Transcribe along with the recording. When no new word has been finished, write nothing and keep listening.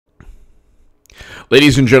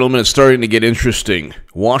Ladies and gentlemen, it's starting to get interesting.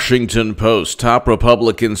 Washington Post. Top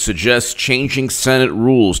Republicans suggest changing Senate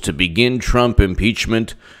rules to begin Trump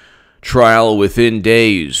impeachment trial within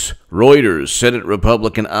days. Reuters. Senate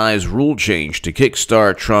Republican eyes rule change to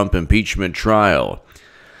kickstart Trump impeachment trial.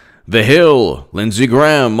 The Hill. Lindsey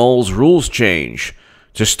Graham mulls rules change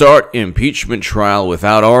to start impeachment trial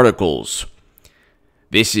without articles.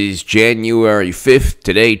 This is January 5th,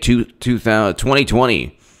 today,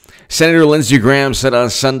 2020. Senator Lindsey Graham said on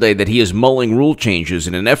Sunday that he is mulling rule changes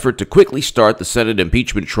in an effort to quickly start the Senate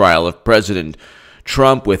impeachment trial of President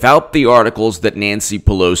Trump without the articles that Nancy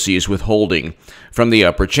Pelosi is withholding from the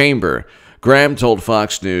upper chamber. Graham told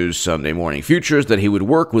Fox News Sunday Morning Futures that he would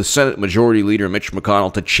work with Senate Majority Leader Mitch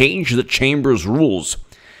McConnell to change the chamber's rules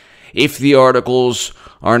if the articles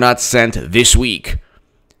are not sent this week.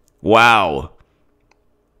 Wow.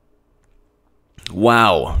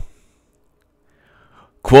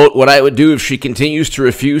 Quote, what I would do if she continues to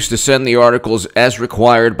refuse to send the articles as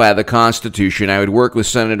required by the Constitution, I would work with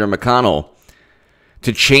Senator McConnell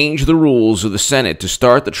to change the rules of the Senate to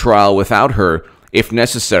start the trial without her if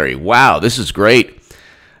necessary. Wow, this is great.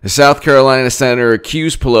 The South Carolina senator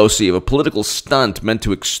accused Pelosi of a political stunt meant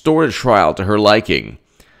to extort a trial to her liking.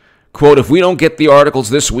 Quote, if we don't get the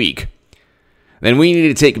articles this week, then we need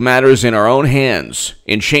to take matters in our own hands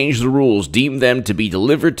and change the rules, deem them to be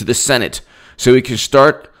delivered to the Senate, so we can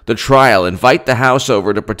start the trial. Invite the House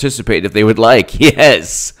over to participate if they would like.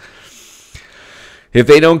 Yes. If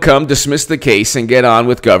they don't come, dismiss the case and get on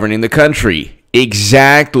with governing the country.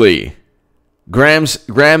 Exactly. Graham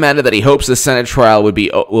added that he hopes the Senate trial will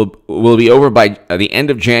be over by the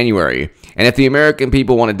end of January. And if the American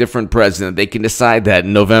people want a different president, they can decide that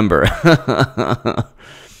in November.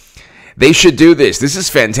 They should do this. This is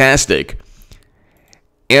fantastic.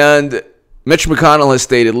 And Mitch McConnell has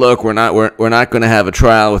stated, look, we're not going to have a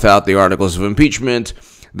trial without the articles of impeachment.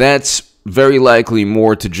 That's very likely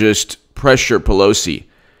more to just pressure Pelosi.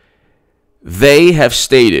 They have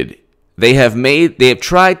stated, they have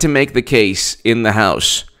tried to make the case in the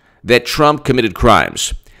House that Trump committed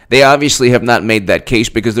crimes. They obviously have not made that case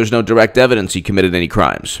because there's no direct evidence he committed any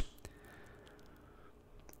crimes.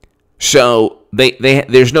 So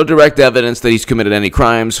there's no direct evidence that he's committed any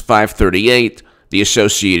crimes. FiveThirtyEight, the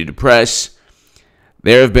Associated Press.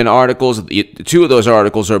 There have been articles. Two of those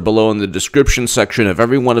articles are below in the description section of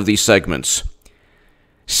every one of these segments,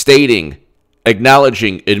 stating,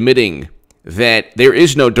 acknowledging, admitting that there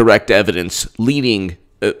is no direct evidence linking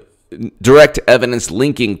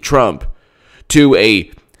Trump to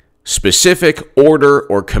a specific order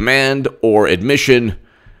or command or admission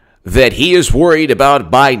that he is worried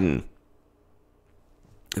about Biden.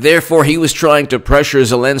 Therefore, he was trying to pressure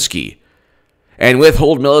Zelensky and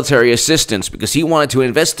withhold military assistance because he wanted to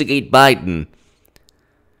investigate Biden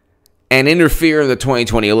and interfere in the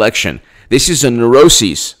 2020 election. This is a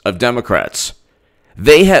neuroses of Democrats.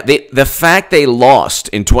 The fact they lost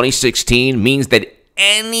in 2016 means that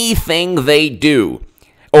anything they do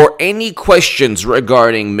or any questions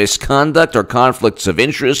regarding misconduct or conflicts of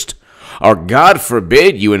interest, or God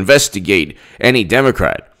forbid you investigate any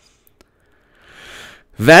Democrat,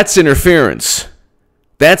 that's interference.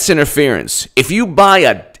 That's interference. If you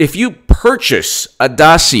purchase a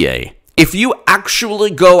dossier, if you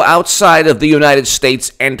actually go outside of the United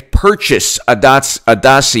States and purchase a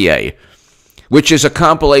dossier, which is a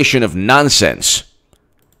compilation of nonsense,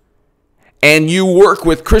 and you work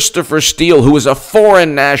with Christopher Steele, who is a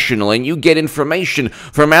foreign national, and you get information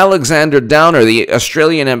from Alexander Downer, the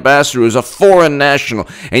Australian ambassador, who is a foreign national,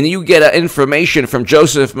 and you get information from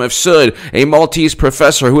Joseph Mifsud, a Maltese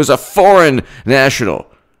professor, who is a foreign national.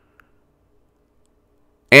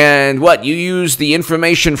 And what? You use the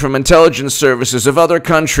information from intelligence services of other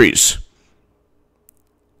countries,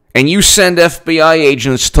 and you send FBI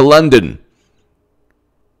agents to London.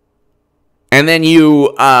 And then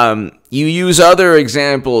you use other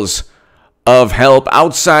examples of help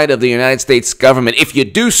outside of the United States government. If you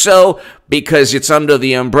do so because it's under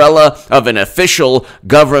the umbrella of an official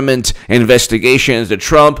government investigation into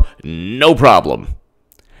Trump, no problem.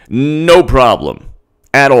 No problem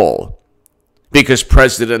at all. Because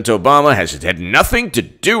President Obama has had nothing to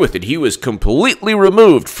do with it. He was completely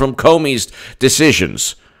removed from Comey's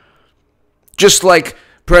decisions. Just like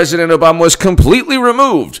President Obama was completely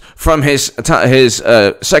removed from his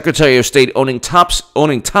Secretary of State owning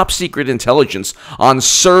top secret intelligence on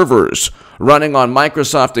servers running on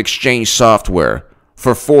Microsoft Exchange software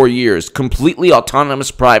for 4 years, completely autonomous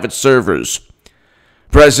private servers.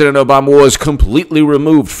 President Obama was completely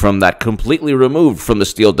removed from that, completely removed from the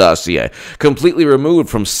Steele dossier, completely removed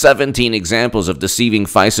from 17 examples of deceiving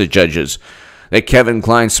FISA judges that Kevin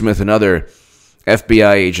Kleinsmith and other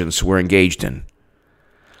FBI agents were engaged in.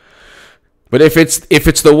 But if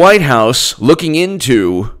it's the White House looking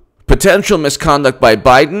into potential misconduct by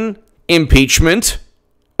Biden, impeachment,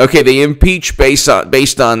 okay, they impeach based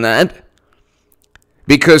on that,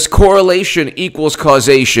 because correlation equals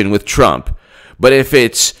causation with Trump. But if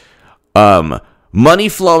it's money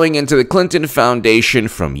flowing into the Clinton Foundation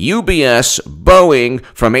from UBS, Boeing,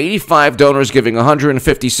 from 85 donors giving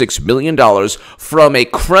 $156 million, from a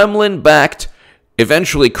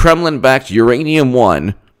eventually Kremlin-backed Uranium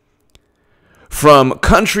One, from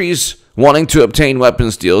countries wanting to obtain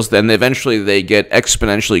weapons deals, then eventually they get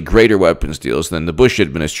exponentially greater weapons deals than the Bush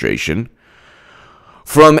administration.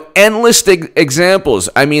 From endless examples,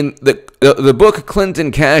 I mean, the book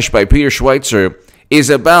Clinton Cash by Peter Schweitzer is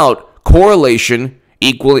about correlation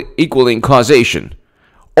equaling causation.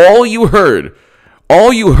 All you heard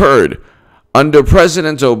under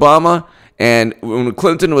President Obama and when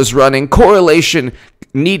Clinton was running, correlation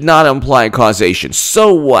need not imply causation.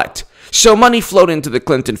 So what? So money flowed into the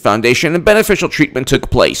Clinton Foundation and beneficial treatment took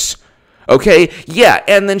place. Okay? Yeah,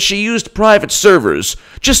 and then she used private servers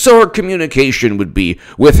just so her communication would be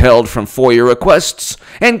withheld from FOIA requests.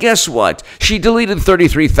 And guess what? She deleted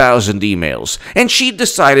 33,000 emails. And she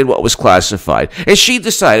decided what was classified. And she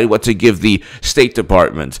decided what to give the State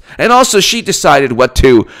Department. And also she decided what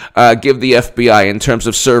to give the FBI in terms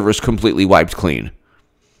of servers completely wiped clean.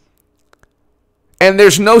 And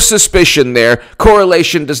there's no suspicion there.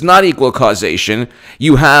 Correlation does not equal causation.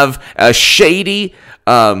 You have a shady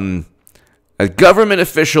a government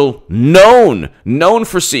official known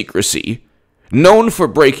for secrecy, known for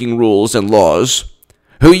breaking rules and laws,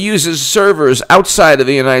 who uses servers outside of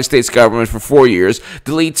the United States government for 4 years,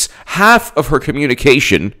 deletes half of her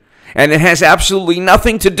communication, and it has absolutely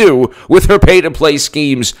nothing to do with her pay-to-play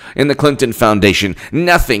schemes in the Clinton Foundation.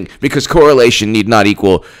 Nothing, because correlation need not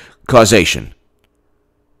equal causation.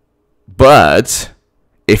 But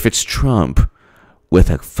if it's Trump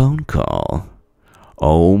with a phone call,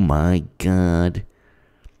 oh my God.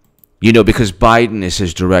 You know, because Biden is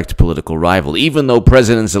his direct political rival, even though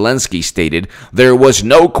President Zelensky stated there was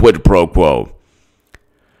no quid pro quo.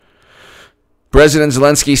 President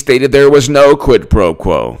Zelensky stated there was no quid pro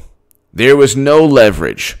quo. There was no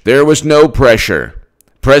leverage. There was no pressure.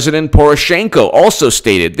 President Poroshenko also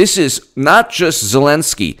stated this is not just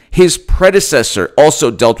Zelensky. His predecessor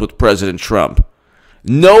also dealt with President Trump.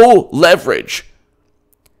 No leverage.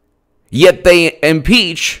 Yet they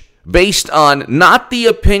impeach based on not the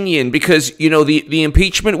opinion, because, you know, the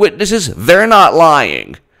impeachment witnesses, they're not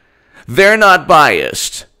lying. They're not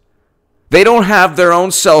biased. They don't have their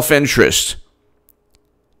own self-interest,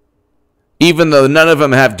 even though none of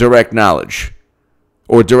them have direct knowledge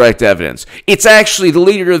or direct evidence. It's actually the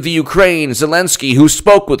leader of the Ukraine, Zelensky, who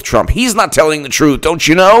spoke with Trump. He's not telling the truth, don't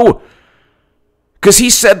you know? Because he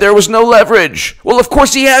said there was no leverage. Well, of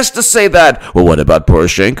course he has to say that. Well, what about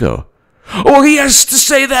Poroshenko? Oh, he has to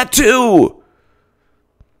say that too.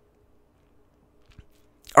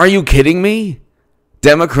 Are you kidding me?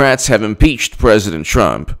 Democrats have impeached President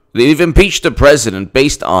Trump. They've impeached the president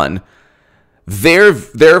based on their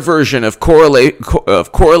version of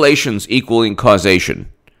correlations equaling causation.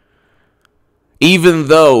 Even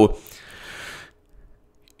though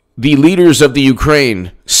the leaders of the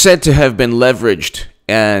Ukraine, said to have been leveraged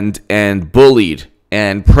and bullied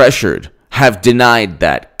and pressured, have denied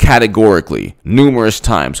that categorically numerous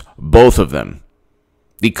times, both of them.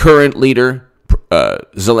 The current leader,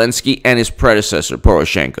 Zelensky, and his predecessor,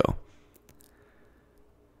 Poroshenko.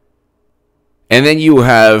 And then you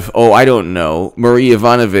have, Marie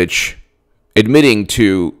Yovanovitch admitting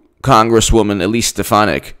to Congresswoman Elise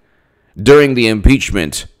Stefanik during the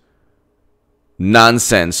impeachment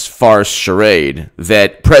nonsense, farce, charade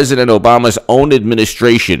that President Obama's own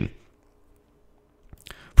administration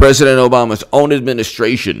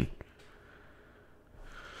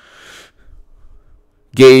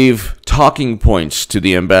gave talking points to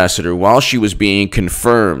the ambassador while she was being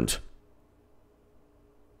confirmed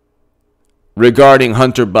regarding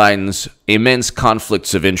Hunter Biden's immense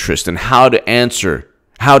conflicts of interest and how to answer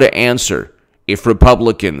if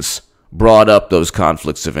Republicans brought up those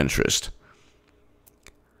conflicts of interest.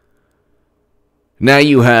 Now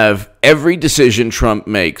you have every decision Trump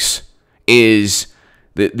makes is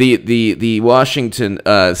the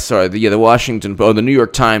New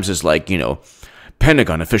York Times is like,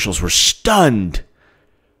 Pentagon officials were stunned.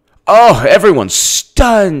 Oh, everyone's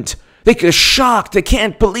stunned. They're shocked. They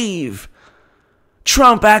can't believe.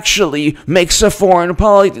 Trump actually makes a foreign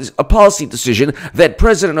policy decision that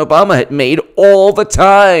President Obama had made all the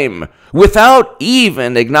time, without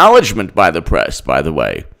even acknowledgement by the press, by the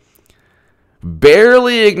way.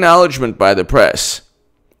 barely acknowledgement by the press.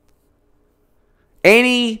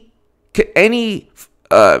 Any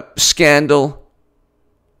scandal,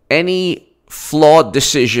 any flawed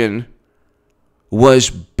decision was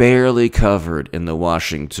barely covered in the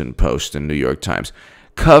Washington Post and New York Times.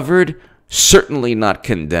 Covered, certainly not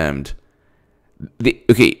condemned.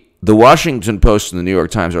 The Washington Post and the New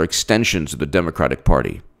York Times are extensions of the Democratic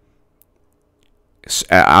Party.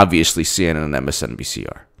 Obviously, CNN and MSNBC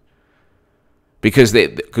are.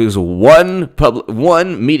 Because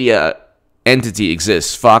one media entity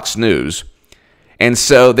exists, Fox News, and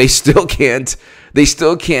so they still can't,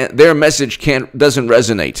 their message doesn't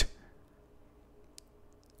resonate.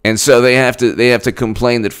 And so they have to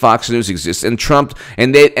complain that Fox News exists, and Trump,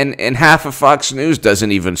 and half of Fox News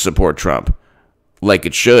doesn't even support Trump like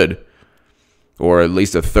it should, or at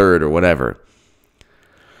least a third or whatever.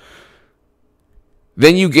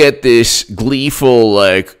 Then you get this gleeful,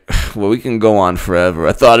 like, well, we can go on forever.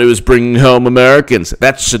 I thought it was bringing home Americans.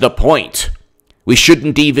 That's the point. We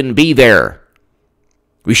shouldn't even be there.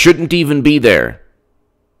 We shouldn't even be there.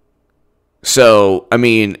 So, I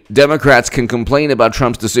mean, Democrats can complain about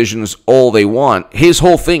Trump's decisions all they want. His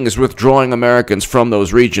whole thing is withdrawing Americans from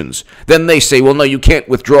those regions. Then they say, well, no, you can't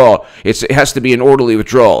withdraw. It has to be an orderly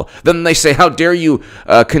withdrawal. Then they say, how dare you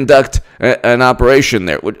conduct an operation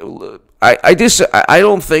there? I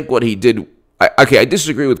don't think what he did. I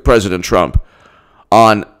disagree with President Trump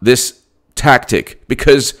on this tactic,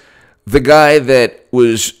 because the guy that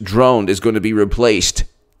was droned is going to be replaced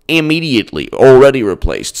immediately, already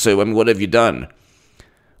replaced. So, I mean, what have you done?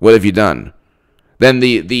 What have you done? Then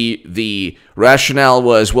the rationale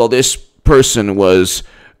was, well, this person was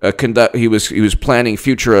he was planning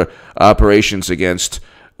future operations against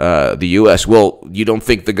the U.S. Well, you don't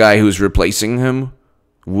think the guy who's replacing him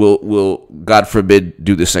will God forbid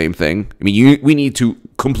do the same thing? I mean, we need to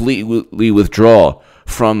completely withdraw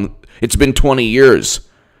from. It's been 20 years.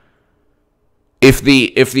 If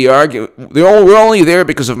the argument, we're only there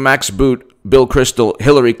because of Max Boot, Bill Kristol,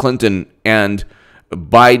 Hillary Clinton, and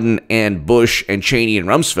Biden and Bush and Cheney and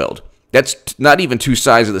Rumsfeld. That's not even two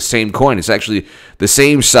sides of the same coin. It's actually the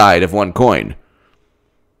same side of one coin.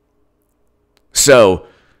 So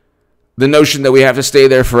the notion that we have to stay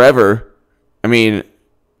there forever, I mean,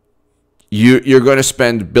 you're going to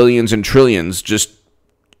spend billions and trillions. Just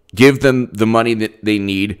give them the money that they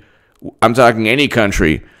need. I'm talking any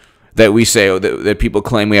country that we say that people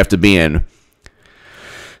claim we have to be in,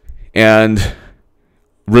 and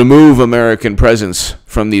remove American presence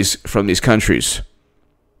from these countries.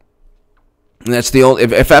 And that's the only.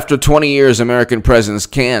 If after 20 years American presence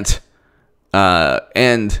can't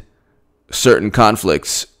end certain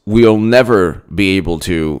conflicts, we'll never be able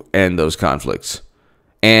to end those conflicts.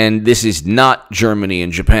 And this is not Germany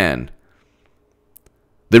and Japan.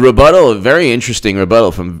 The rebuttal, a very interesting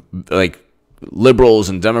rebuttal from like liberals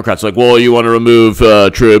and Democrats, like, well, you want to remove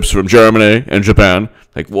troops from Germany and Japan?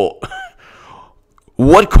 Like, well,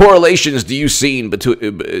 what correlations do you see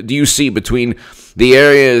between the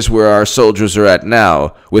areas where our soldiers are at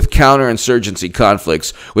now, with counterinsurgency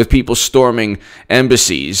conflicts, with people storming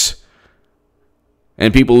embassies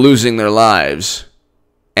and people losing their lives,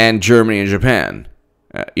 and Germany and Japan,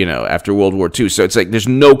 after World War II? So it's like there's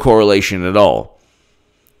no correlation at all.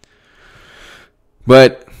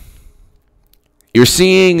 But you're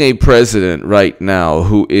seeing a president right now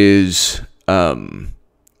who is winning.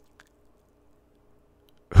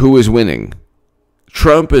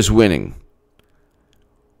 Trump is winning.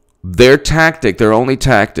 Their only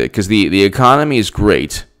tactic, because the economy is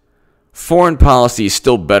great. Foreign policy is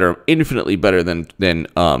still better, infinitely better than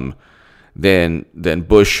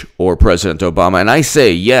Bush or President Obama. And I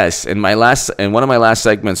say yes. In one of my last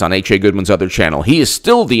segments on H.A. Goodman's other channel, he is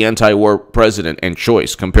still the anti-war president and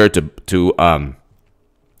choice compared to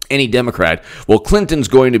any Democrat. Well, Clinton's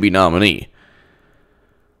going to be nominee.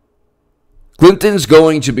 Clinton's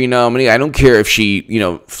going to be nominee. I don't care if she,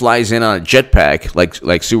 flies in on a jetpack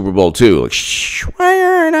like Super Bowl II. Like, why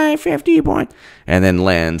aren't I 50 points? And then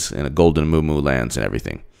lands, and a golden moo-moo lands and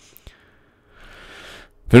everything.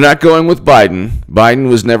 They're not going with Biden. Biden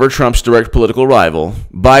was never Trump's direct political rival.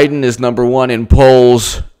 Biden is number one in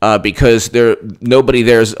polls because nobody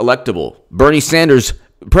there is electable. Bernie Sanders,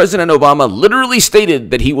 President Obama literally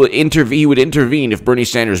stated that he would intervene if Bernie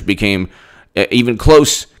Sanders became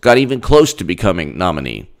got even close to becoming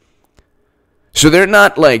nominee. So they're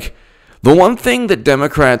not like, the one thing that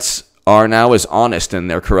Democrats are now is honest in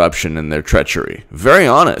their corruption and their treachery. Very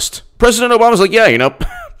honest. President Obama's like, yeah,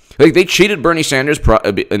 like they cheated Bernie Sanders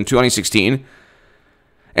in 2016,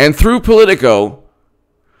 and through Politico,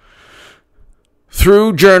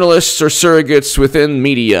 through journalists or surrogates within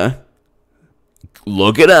media,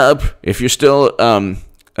 look it up. If you're still,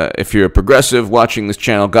 if you're a progressive watching this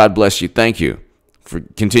channel, God bless you. Thank you for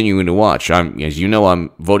continuing to watch. As you know,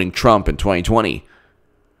 I'm voting Trump in 2020.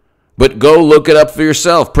 But go look it up for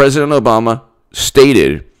yourself. President Obama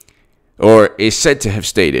stated, or is said to have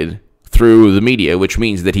stated through the media, which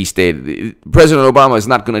means that he stated, President Obama is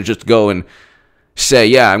not going to just go and say,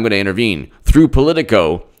 yeah, I'm going to intervene. Through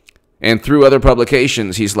Politico and through other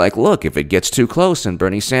publications, he's like, look, if it gets too close and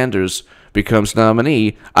Bernie Sanders becomes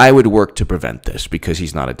nominee, I would work to prevent this because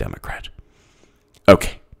he's not a Democrat.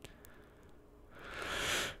 Okay.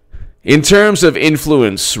 In terms of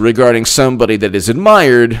influence regarding somebody that is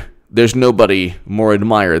admired, there's nobody more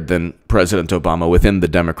admired than President Obama within the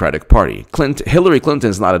Democratic Party. Hillary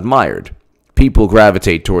Clinton's not admired. People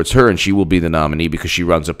gravitate towards her, and she will be the nominee because she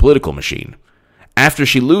runs a political machine. After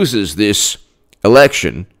she loses this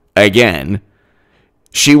election again,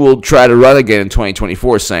 she will try to run again in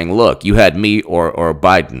 2024 saying, look, you had me or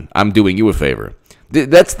Biden. I'm doing you a favor.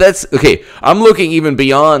 That's okay. I'm looking even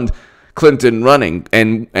beyond Clinton running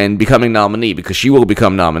and becoming nominee because she will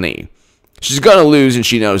become nominee. She's going to lose, and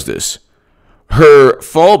she knows this. Her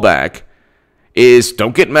fallback is,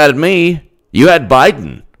 don't get mad at me. You had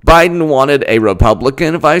Biden. Biden wanted a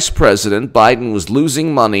Republican vice president. Biden was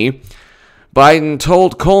losing money. Biden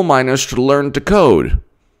told coal miners to learn to code.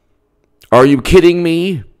 Are you kidding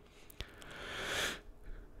me?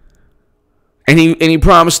 And he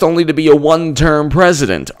promised only to be a one-term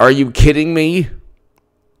president. Are you kidding me?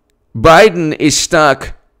 Biden is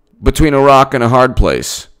stuck between a rock and a hard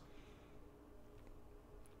place.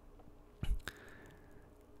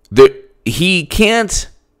 He can't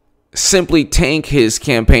simply tank his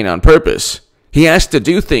campaign on purpose. He has to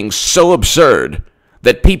do things so absurd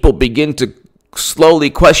that people begin to slowly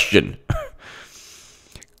question.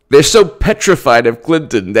 They're so petrified of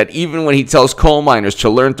Clinton that even when he tells coal miners to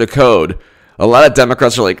learn to code, a lot of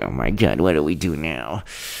Democrats are like, oh my God, what do we do now?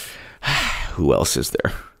 Who else is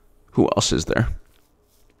there? Who else is there?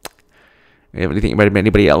 You have anything about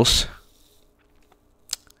anybody else?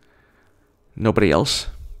 Nobody else?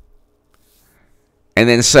 And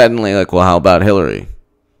then suddenly, like, well, how about Hillary?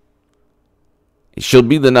 She'll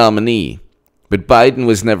be the nominee, but Biden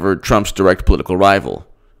was never Trump's direct political rival.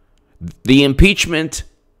 The impeachment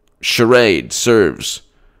charade serves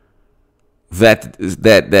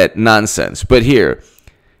that nonsense. But here,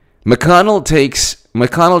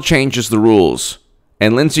 McConnell changes the rules,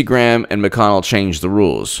 and Lindsey Graham and McConnell change the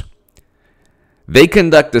rules. They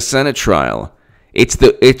conduct a Senate trial. It's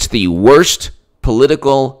the worst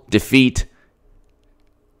political defeat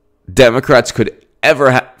Democrats could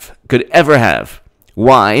ever have.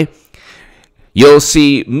 Why? You'll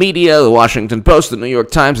see media, the Washington Post, the New York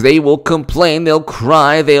Times, they will complain, they'll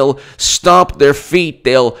cry, they'll stomp their feet,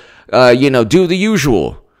 they'll do the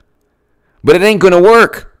usual. But it ain't going to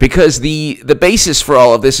work because the basis for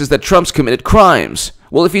all of this is that Trump's committed crimes.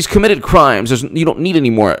 Well, if he's committed crimes, you don't need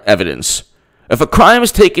any more evidence. If a crime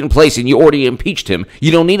has taken place and you already impeached him,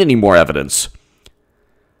 you don't need any more evidence.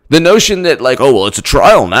 The notion that, like, oh, well, it's a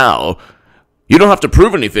trial now. You don't have to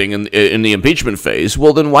prove anything in the impeachment phase.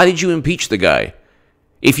 Well, then why did you impeach the guy?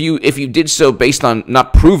 If you did so based on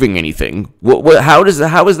not proving anything, how is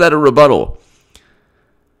that a rebuttal?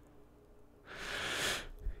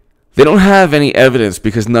 They don't have any evidence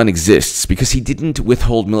because none exists, because he didn't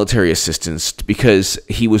withhold military assistance because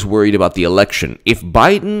he was worried about the election. If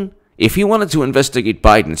he wanted to investigate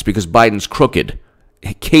Biden, it's because Biden's crooked.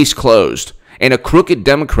 Case closed. And a crooked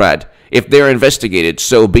Democrat, if they're investigated,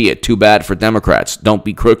 so be it. Too bad for Democrats. Don't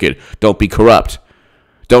be crooked. Don't be corrupt.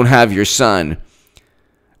 Don't have your son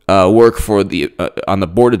work for on the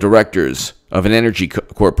board of directors of an energy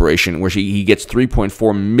corporation where he gets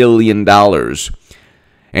 $3.4 million.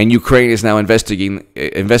 And Ukraine is now investigating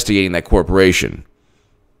that corporation.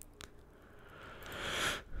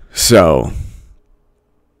 So,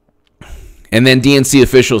 and then DNC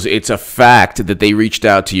officials, it's a fact that they reached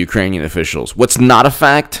out to Ukrainian officials. What's not a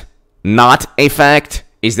fact,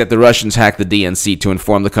 is that the Russians hacked the DNC to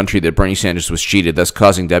inform the country that Bernie Sanders was cheated, thus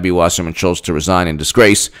causing Debbie Wasserman Schultz to resign in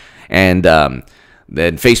disgrace. And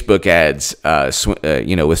then Facebook ads,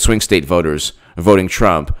 with swing state voters voting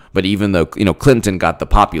Trump, but even though Clinton got the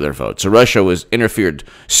popular vote. So Russia was interfered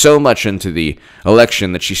so much into the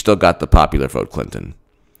election that she still got the popular vote, Clinton.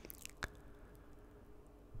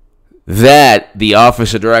 That the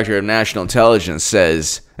Office of Director of National Intelligence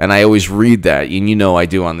says, and I always read that, and I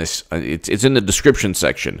do on this, it's in the description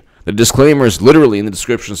section. The disclaimer is literally in the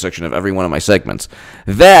description section of every one of my segments.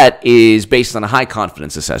 That is based on a high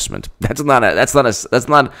confidence assessment. That's not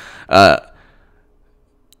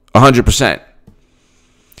 100%.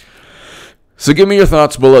 So give me your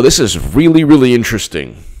thoughts below. This is really, really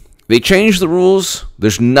interesting. They changed the rules.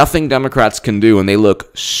 There's nothing Democrats can do, and they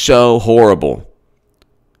look so horrible.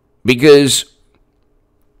 Because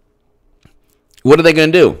what are they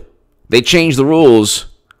going to do? They change the rules.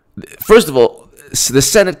 First of all, the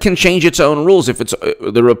Senate can change its own rules if it's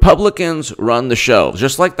the Republicans run the show,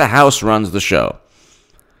 just like the House runs the show.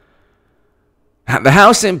 The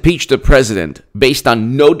House impeached the president based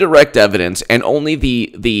on no direct evidence and only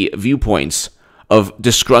the viewpoints of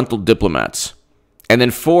disgruntled diplomats. And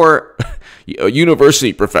then 4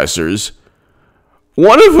 university professors,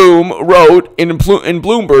 one of whom wrote in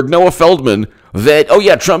Bloomberg, Noah Feldman, that, oh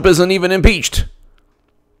yeah, Trump isn't even impeached.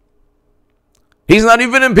 He's not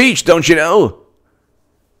even impeached, don't you know?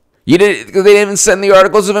 They didn't even send the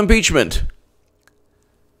articles of impeachment.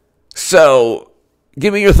 So,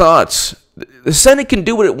 give me your thoughts. The Senate can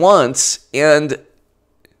do what it wants, and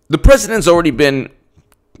the president's already been,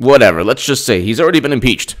 whatever, let's just say, he's already been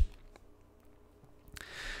impeached.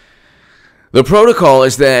 The protocol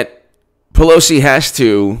is that Pelosi has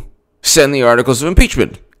to send the articles of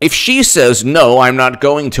impeachment. If she says, no, I'm not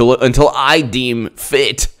going to until I deem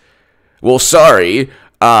fit, well, sorry,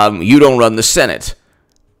 you don't run the Senate.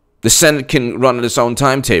 The Senate can run at its own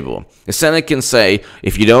timetable. The Senate can say,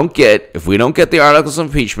 if we don't get the articles of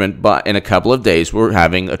impeachment in a couple of days, we're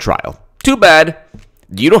having a trial. Too bad.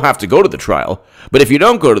 You don't have to go to the trial. But if you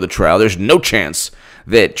don't go to the trial, there's no chance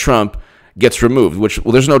that Trump gets removed,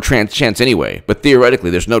 well, there's no chance anyway. But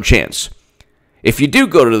theoretically, there's no chance. If you do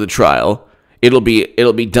go to the trial, it'll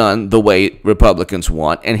be done the way Republicans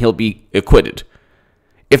want, and he'll be acquitted.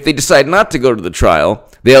 If they decide not to go to the trial,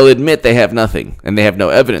 they'll admit they have nothing and they have no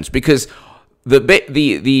evidence, because the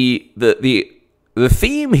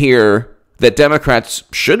theme here that Democrats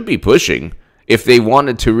should be pushing, if they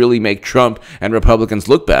wanted to really make Trump and Republicans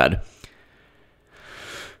look bad,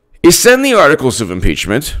 is send the articles of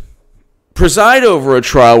impeachment, preside over a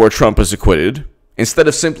trial where Trump is acquitted, instead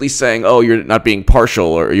of simply saying, oh, you're not being partial,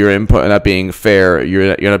 or you're not being fair,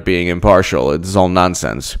 you're not being impartial. It's all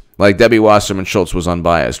nonsense. Like Debbie Wasserman Schultz was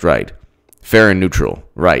unbiased, right? Fair and neutral,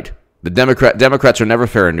 right? The Democrats are never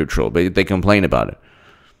fair and neutral, but they complain about it.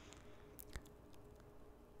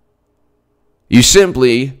 You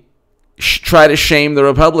simply try to shame the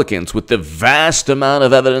Republicans with the vast amount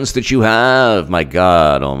of evidence that you have. My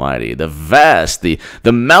God Almighty,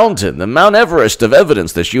 the Mount Everest of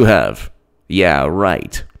evidence that you have. Yeah,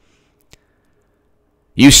 right.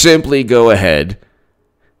 You simply go ahead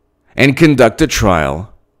and conduct a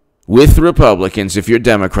trial with Republicans. If you're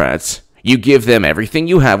Democrats, you give them everything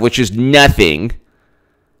you have, which is nothing.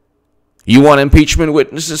 You want impeachment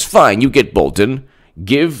witnesses? Fine, you get Bolton.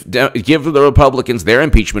 Give the Republicans their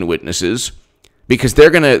impeachment witnesses, because they're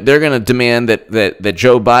gonna demand that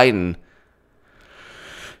Joe Biden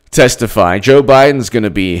testify. Joe Biden's gonna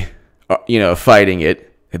be fighting it.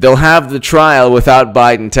 They'll have the trial without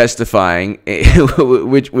Biden testifying,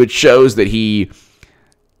 which shows that he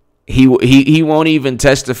won't even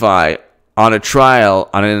testify on a trial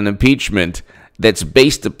on an impeachment that's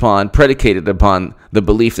predicated upon the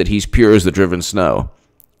belief that he's pure as the driven snow.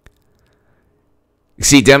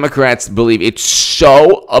 See, Democrats believe it's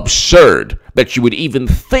so absurd that you would even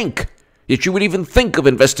think of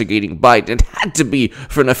investigating Biden. It had to be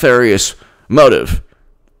for nefarious motive.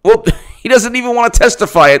 Well, he doesn't even want to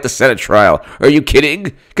testify at the Senate trial. Are you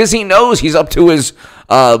kidding? Because he knows he's up to his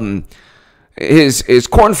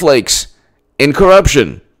cornflakes in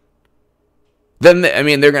corruption. Then,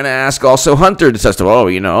 they're going to ask also Hunter to testify.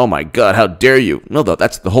 Oh my God, how dare you? No,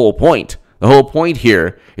 that's the whole point. The whole point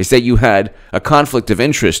here is that you had a conflict of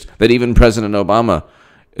interest that even President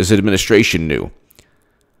Obama's administration knew.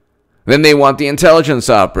 Then they want the intelligence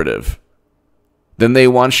operative. Then they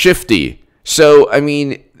want Shifty. So,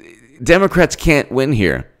 Democrats can't win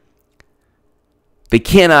here. They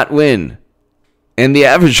cannot win. And the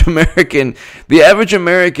average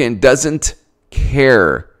American doesn't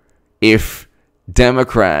care if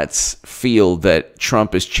Democrats feel that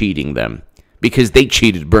Trump is cheating them, because they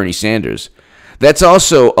cheated Bernie Sanders. That's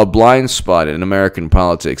also a blind spot in American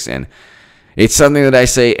politics, and it's something that I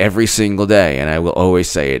say every single day, and I will always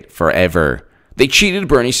say it forever. They cheated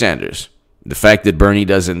Bernie Sanders. The fact that Bernie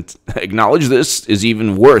doesn't acknowledge this is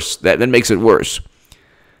even worse. That makes it worse.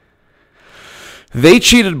 They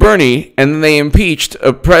cheated Bernie, and then they impeached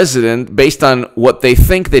a president based on what they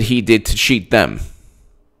think that he did to cheat them.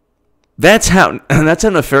 That's how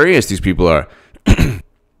nefarious these people are.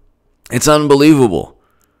 It's unbelievable.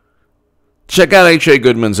 Check out H.A.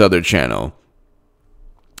 Goodman's other channel.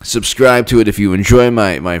 Subscribe to it if you enjoy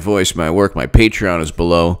my voice, my work. My Patreon is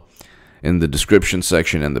below in the description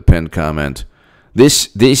section and the pinned comment. This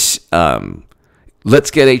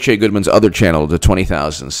Let's get H.A. Goodman's other channel to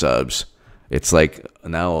 20,000 subs. It's like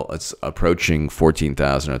now it's approaching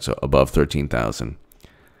 14,000. It's above 13,000.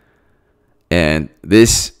 And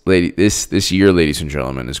this year, ladies and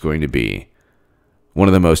gentlemen, is going to be one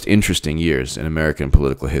of the most interesting years in American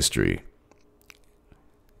political history.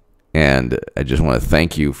 And I just want to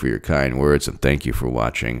thank you for your kind words and thank you for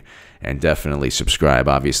watching. And definitely subscribe,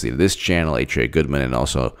 obviously, to this channel, H.A. Goodman, and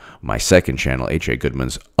also my second channel, H.A.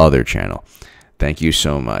 Goodman's other channel. Thank you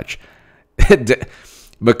so much.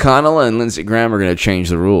 McConnell and Lindsey Graham are going to change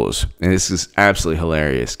the rules. And this is absolutely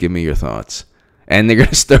hilarious. Give me your thoughts. And they're going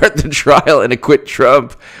to start the trial and acquit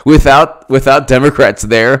Trump without Democrats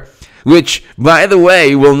there, which, by the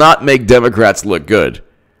way, will not make Democrats look good.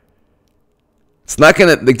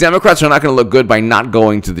 The Democrats are not going to look good by not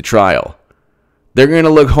going to the trial. They're going to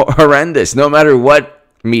look horrendous no matter what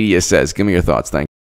media says. Give me your thoughts. Thank you.